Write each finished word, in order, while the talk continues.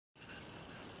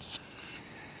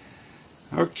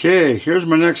Okay, here's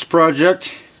my next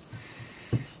project.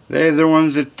 They're the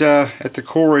ones that at the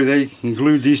quarry they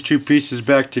glued these two pieces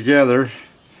back together.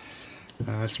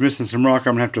 It's missing some rock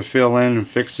I'm going to have to fill in and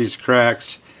fix these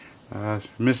cracks.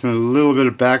 Missing a little bit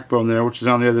of backbone there, which is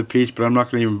on the other piece, but I'm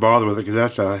not going to even bother with it because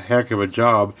that's a heck of a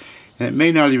job. And it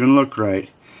may not even look right.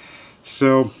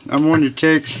 So I'm going to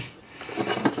take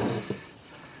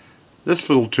this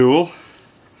little tool,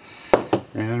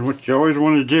 and what you always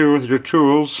want to do with your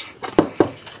tools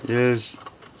is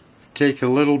take a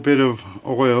little bit of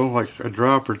oil, like a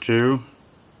drop or two,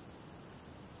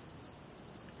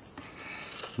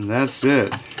 and that's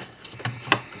it.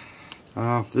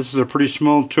 This is a pretty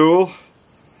small tool,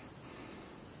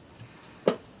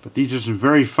 but these are some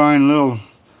very fine little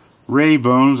ray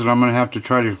bones that I'm going to have to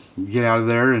try to get out of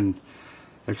there and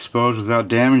expose without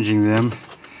damaging them.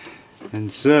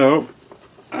 And so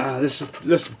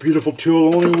this beautiful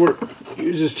tool only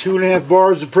uses 2.5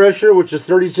 bars of pressure, which is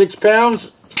 36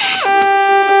 pounds.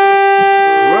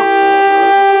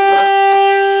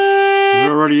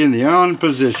 We're already in the on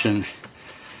position.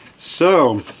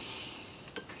 So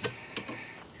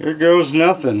here goes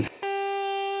nothing.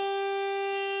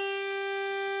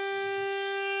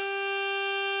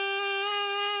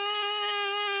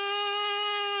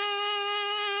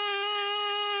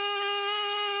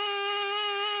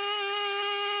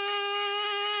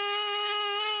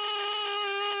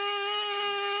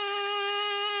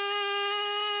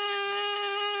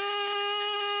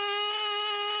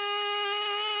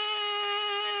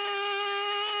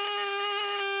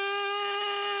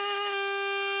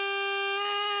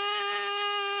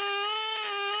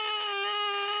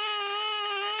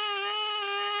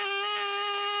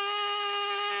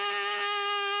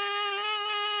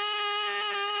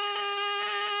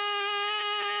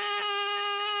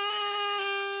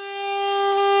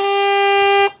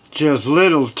 Just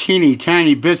little teeny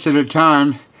tiny bits at a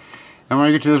time, and when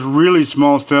I get to this really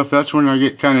small stuff, that's when I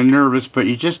get kind of nervous. But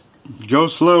you just go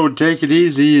slow and take it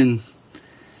easy and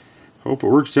hope it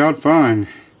works out fine.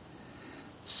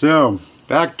 So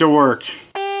back to work.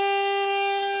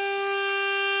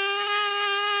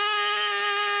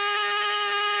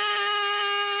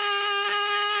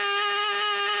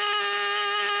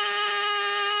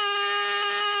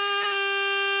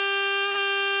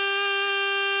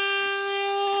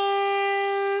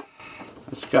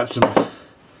 It's got some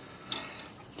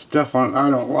stuff on it I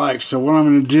don't like, so what I'm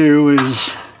going to do is,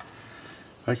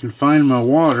 if I can find my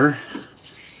water.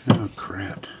 Oh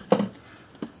crap,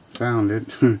 found it.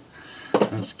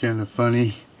 That's kind of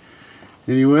funny.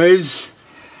 Anyways,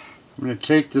 I'm going to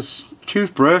take this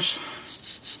toothbrush,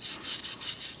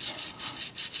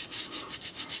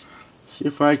 see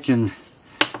if I can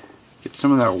get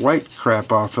some of that white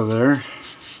crap off of there.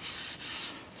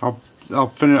 I'll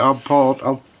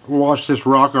wash this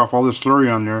rock off, all this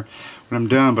slurry on there when I'm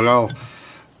done, but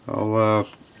I'll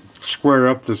square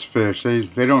up this fish. They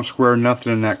don't square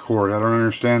nothing in that cord. I don't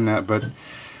understand that, but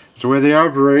it's the way they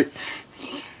operate.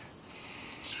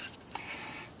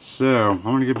 So I'm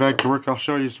going to get back to work. I'll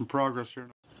show you some progress here.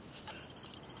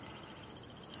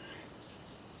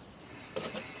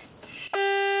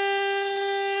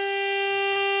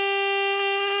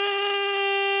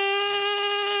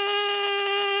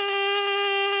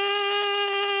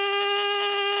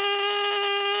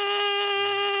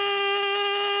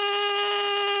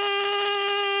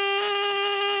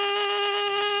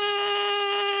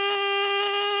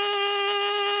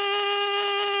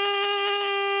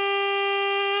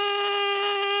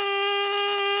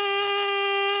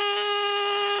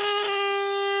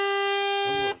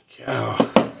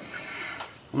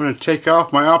 I'm going to take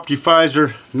off my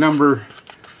Optivisor number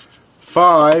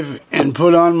 5 and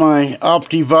put on my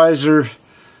Optivisor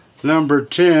number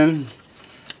 10,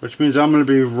 which means I'm going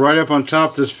to be right up on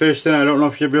top of this fish. Then I don't know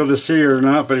if you'll be able to see it or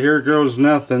not, but here goes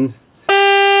nothing.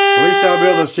 At least I'll be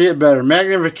able to see it better.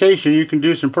 Magnification you can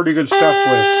do some pretty good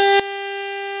stuff with.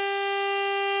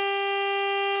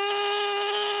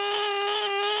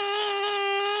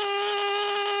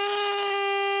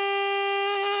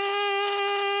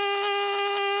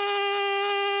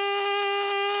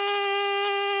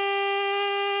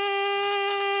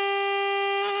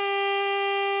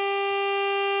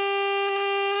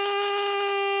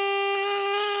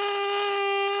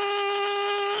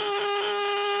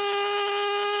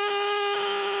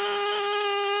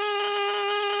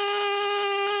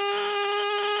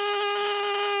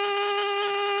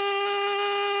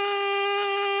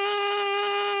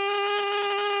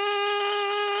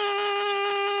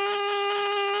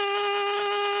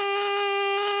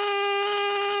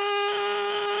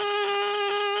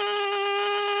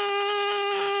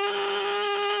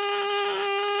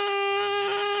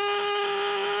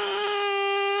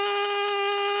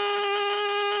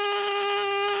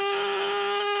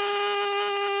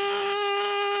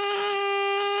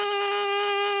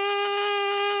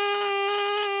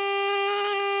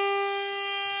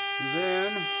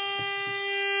 Then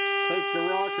take the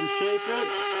rock and shape it.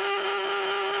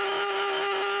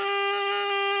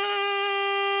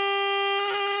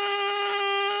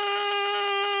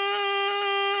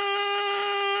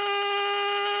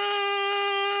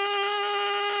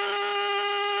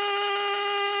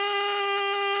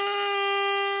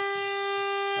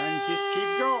 And just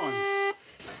keep going.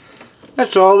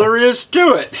 That's all there is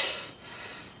to it.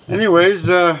 Anyways,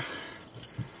 that's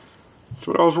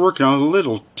what I was working on.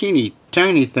 Little teeny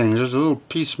tiny things. There's a little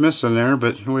piece missing there,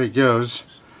 but away it goes.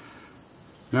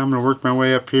 Now I'm going to work my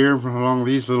way up here along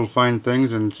these little fine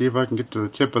things and see if I can get to the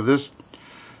tip of this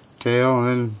tail and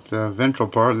then the ventral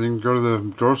part, and then go to the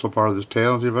dorsal part of this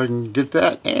tail and see if I can get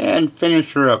that and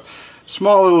finish her up.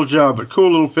 Small little job, but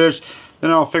cool little fish. Then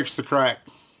I'll fix the crack.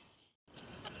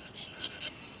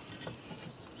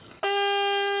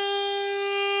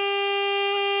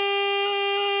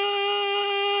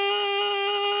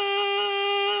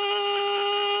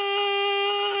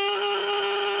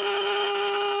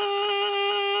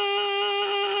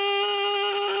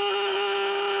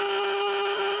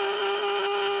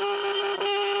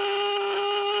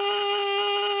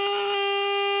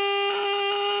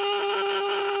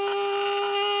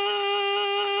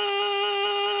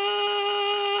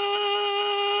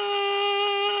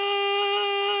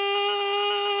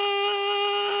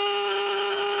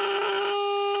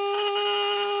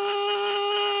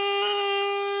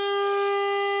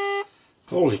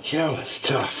 Holy cow, that's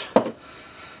tough.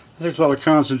 There's a lot of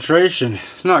concentration.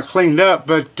 It's not cleaned up,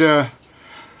 but getting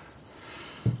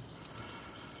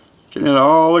it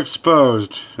all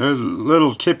exposed. Those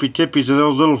little tippies of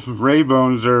those little ray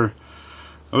bones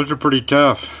those are pretty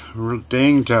tough. Real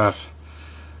dang tough.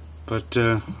 But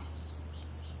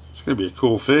it's gonna be a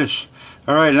cool fish.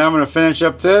 Alright, now I'm gonna finish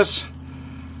up this,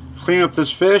 clean up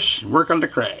this fish, and work on the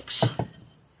cracks.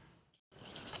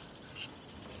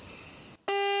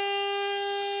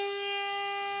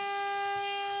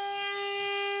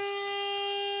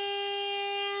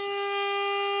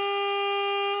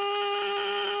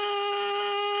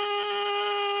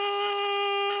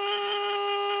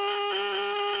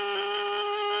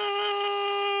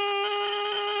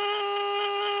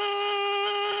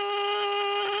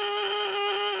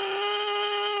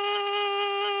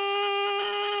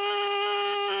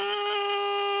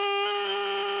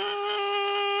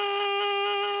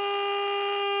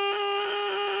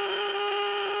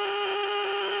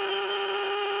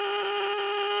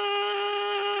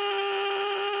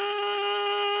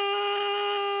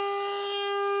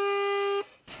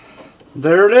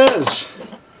 There it is.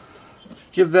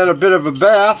 Give that a bit of a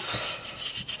bath.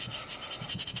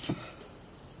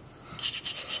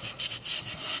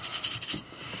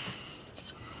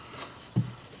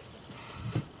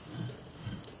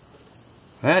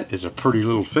 That is a pretty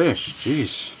little fish.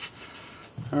 Jeez.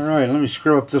 Alright, let me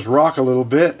screw up this rock a little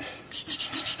bit,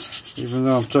 even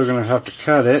though I'm still going to have to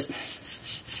cut it.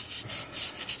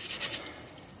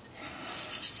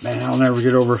 Man, I'll never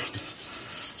get over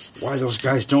why those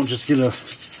guys don't just get a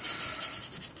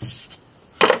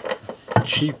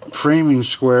cheap framing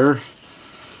square,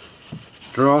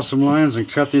 draw some lines and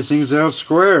cut these things out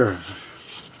square.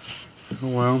 Oh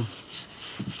well,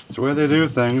 it's the way they do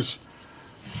things.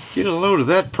 Get a load of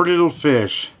that pretty little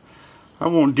fish. I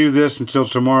won't do this until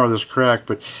tomorrow, this crack,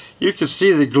 but you can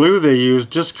see the glue they use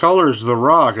discolors the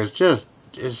rock. It's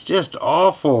just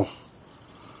awful.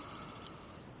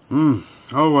 Oh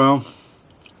well.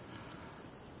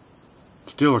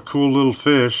 Still a cool little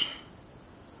fish.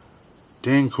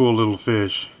 Dang cool little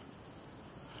fish.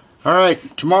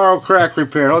 Alright, tomorrow crack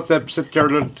repair. Let that sit there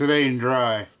today and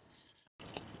dry.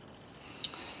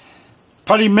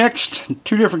 Putty mixed,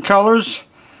 2 different colors.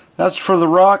 That's for the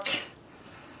rock.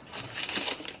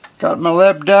 Got my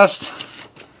leb dust,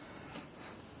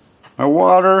 my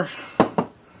water,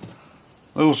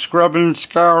 little scrubbing,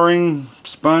 scouring,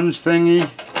 sponge thingy.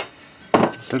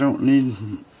 So I don't need,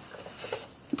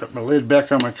 put my lid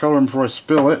back on my coloring before I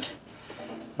spill it.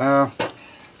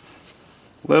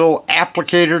 Little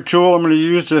applicator tool I'm going to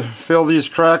use to fill these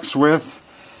cracks with.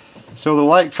 So the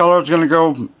light color is going to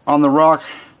go on the rock,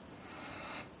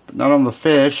 but not on the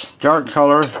fish. Dark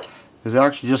color is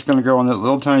actually just going to go on that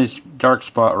little tiny dark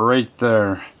spot right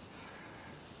there.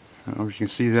 I don't know if you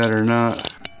can see that or not.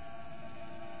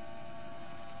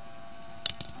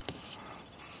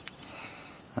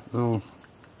 That little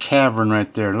cavern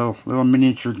right there, little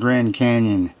miniature Grand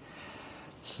Canyon.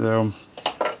 So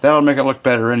that'll make it look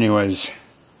better anyways.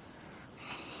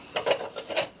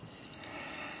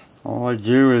 All I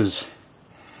do is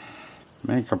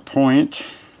make a point.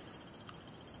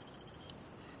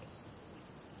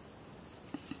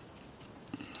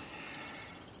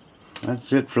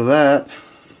 that's it for that.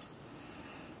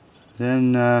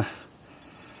 Then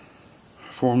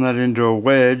form that into a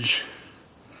wedge.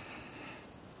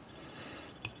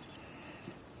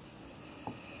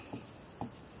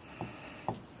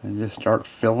 And just start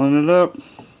filling it up.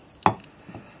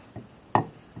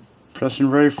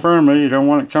 Pressing very firmly, you don't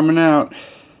want it coming out.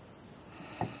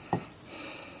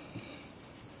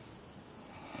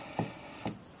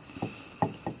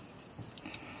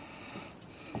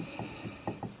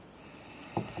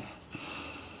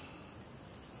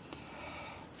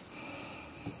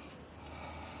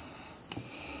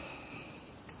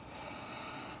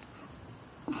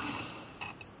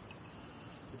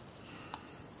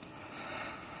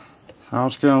 How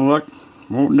it's going to look,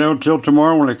 won't know till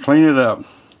tomorrow when I clean it up.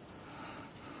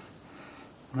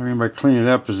 What I mean by clean it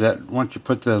up is that once you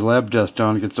put the lab dust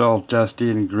on, it gets all dusty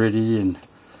and gritty and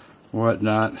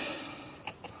whatnot.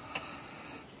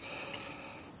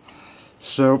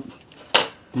 So,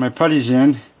 my putty's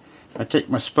in. I take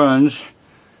my sponge.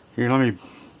 Here, let me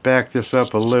back this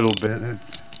up a little bit.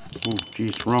 Oh,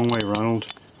 geez, wrong way, Ronald.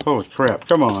 Holy crap,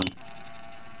 come on.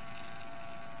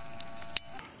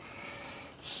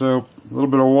 So, a little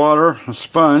bit of water, a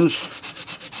sponge.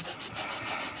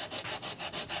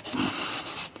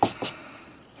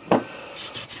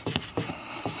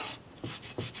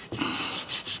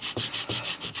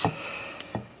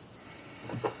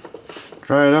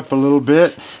 Dry it up a little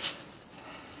bit.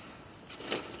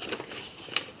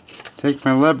 Take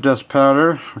my lab dust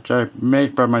powder, which I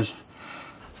make myself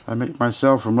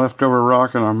from leftover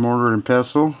rock on a mortar and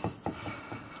pestle.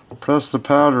 Press the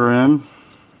powder in.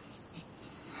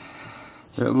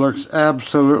 It looks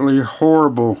absolutely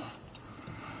horrible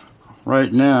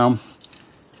right now.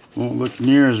 Won't look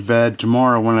near as bad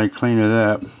tomorrow when I clean it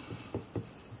up.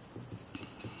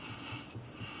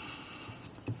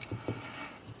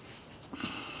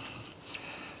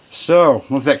 So,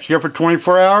 let that cure for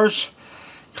 24 hours.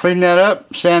 Clean that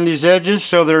up, sand these edges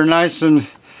so they're nice and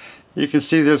you can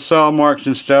see the saw marks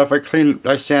and stuff.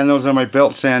 I sand those on my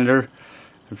belt sander.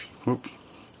 Oops.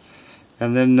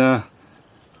 And then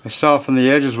I soften the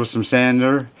edges with some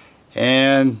sander,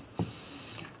 and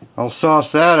I'll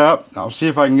sauce that up. I'll see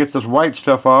if I can get this white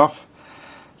stuff off.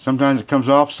 Sometimes it comes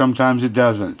off, sometimes it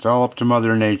doesn't. It's all up to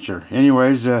Mother Nature.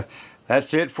 Anyways,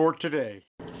 that's it for today.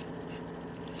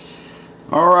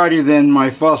 Alrighty then,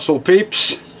 my fossil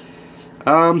peeps.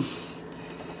 I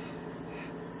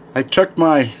took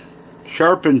my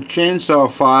sharpened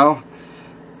chainsaw file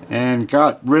and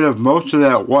got rid of most of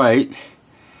that white.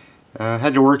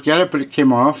 Had to work at it, but it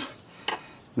came off.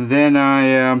 Then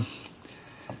I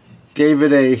gave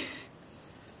it a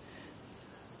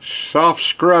soft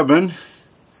scrubbing,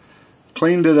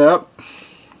 cleaned it up,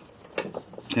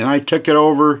 and I took it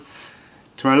over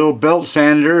to my little belt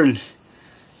sander and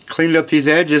cleaned up these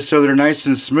edges so they're nice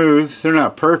and smooth. They're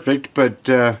not perfect, but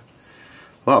a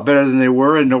lot better than they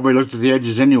were, and nobody looked at the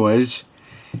edges anyways.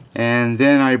 And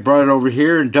then I brought it over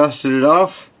here and dusted it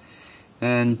off,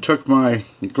 and took my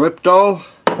Glipdol,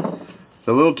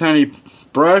 the little tiny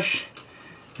brush,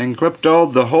 and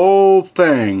Glipdol'd the whole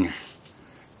thing.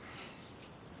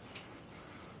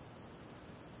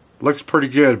 Looks pretty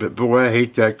good, but boy, I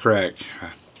hate that crack.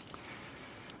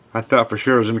 I thought for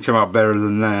sure it was going to come out better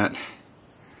than that.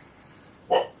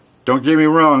 Don't get me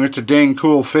wrong, it's a dang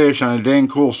cool fish on a dang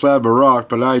cool slab of rock,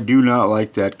 but I do not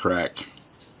like that crack.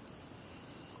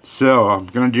 So I'm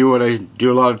going to do what I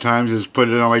do a lot of times, is put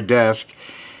it on my desk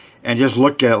and just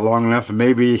look at it long enough, and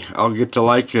maybe I'll get to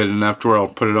like it enough to where I'll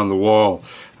put it on the wall.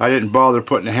 I didn't bother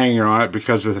putting a hanger on it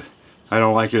because I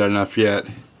don't like it enough yet.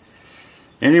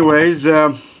 Anyways,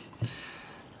 another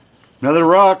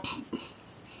rock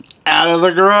out of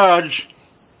the garage.